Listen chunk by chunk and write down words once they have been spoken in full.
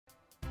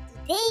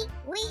Today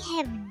we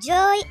have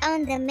joy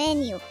on the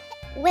menu.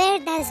 Where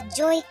does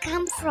joy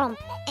come from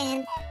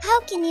and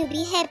how can you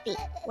be happy?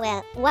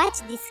 Well,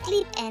 watch this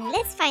clip and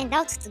let's find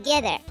out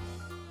together.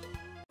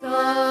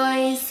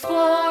 Toys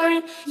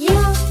for you.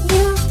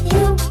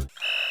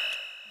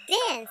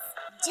 Dance,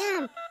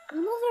 jump,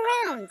 move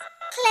around,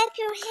 clap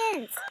your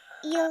hands.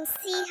 You'll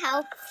see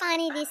how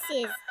funny this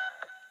is.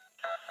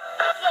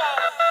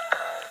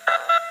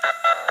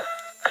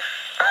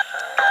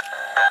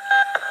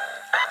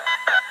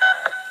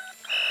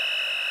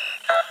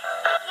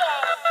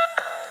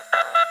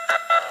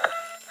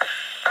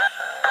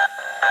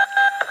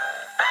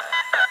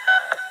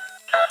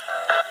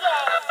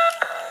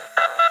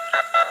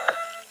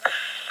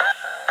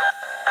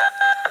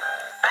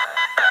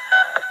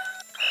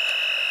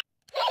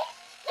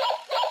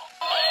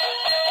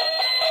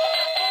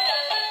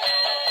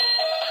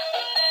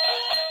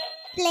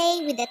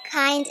 Play with a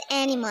kind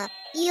animal.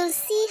 You'll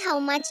see how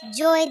much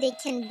joy they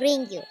can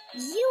bring you.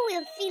 You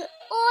will feel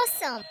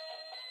awesome.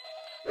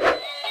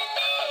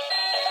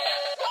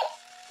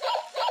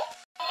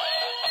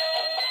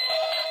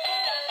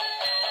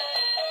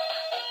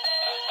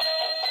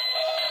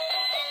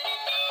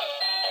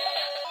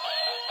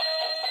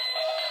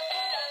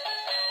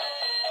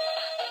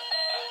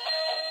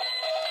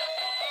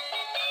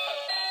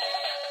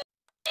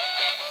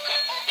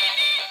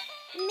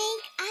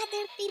 Make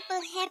other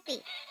people happy,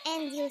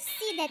 and you'll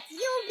see that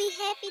you'll be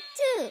happy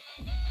too.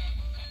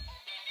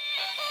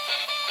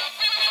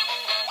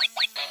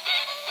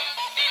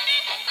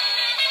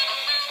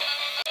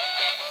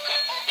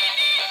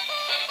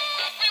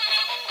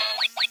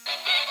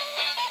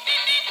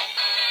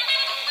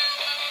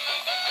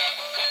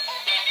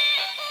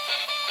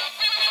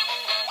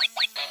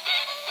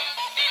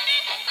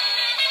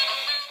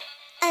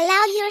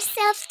 Allow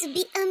yourself to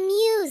be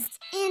amused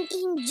and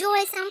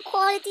enjoy some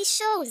quality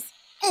shows,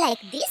 like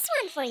this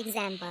one for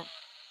example.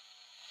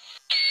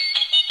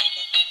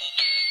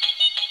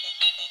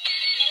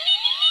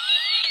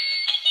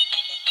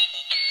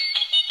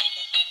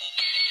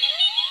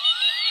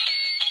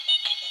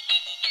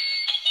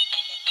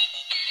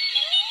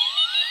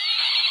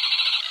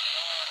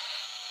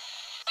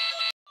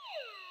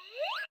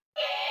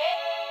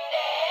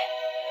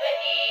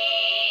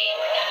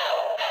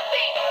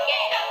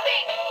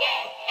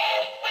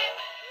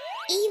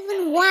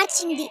 Even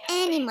watching the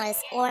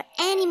animals or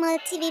animal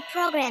TV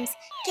programs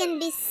can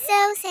be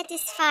so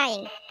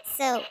satisfying.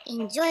 So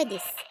enjoy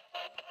this.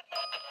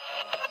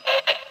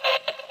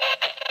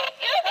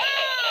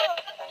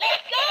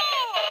 Let's go!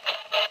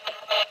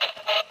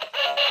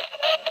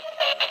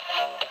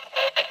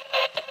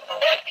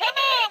 Come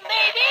on,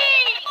 baby!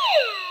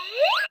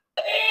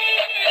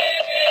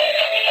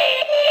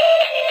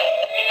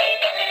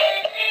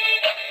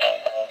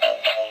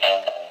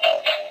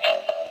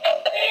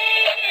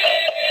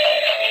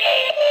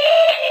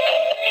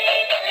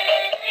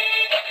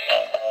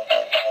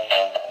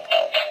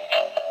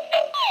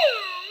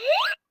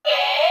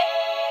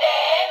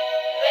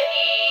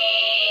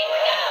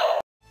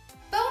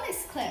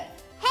 Clip.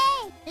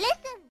 Hey,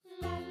 listen!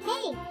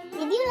 Hey,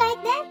 did you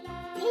like that?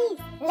 Please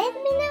let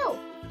me know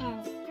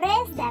and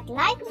press that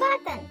like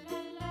button.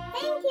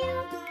 Thank you!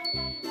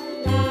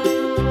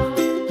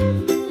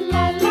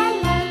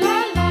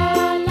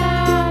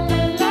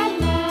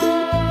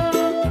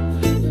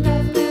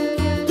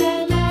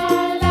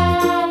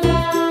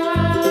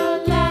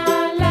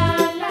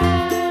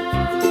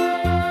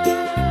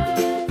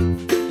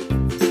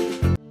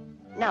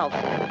 Now,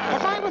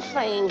 as I was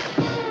saying...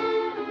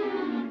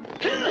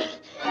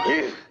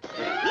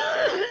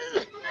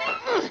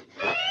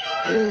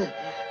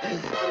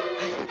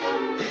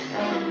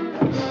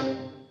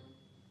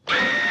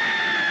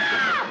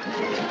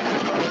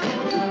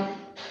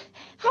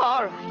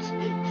 All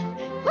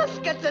right, let's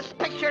get this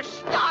picture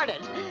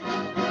started.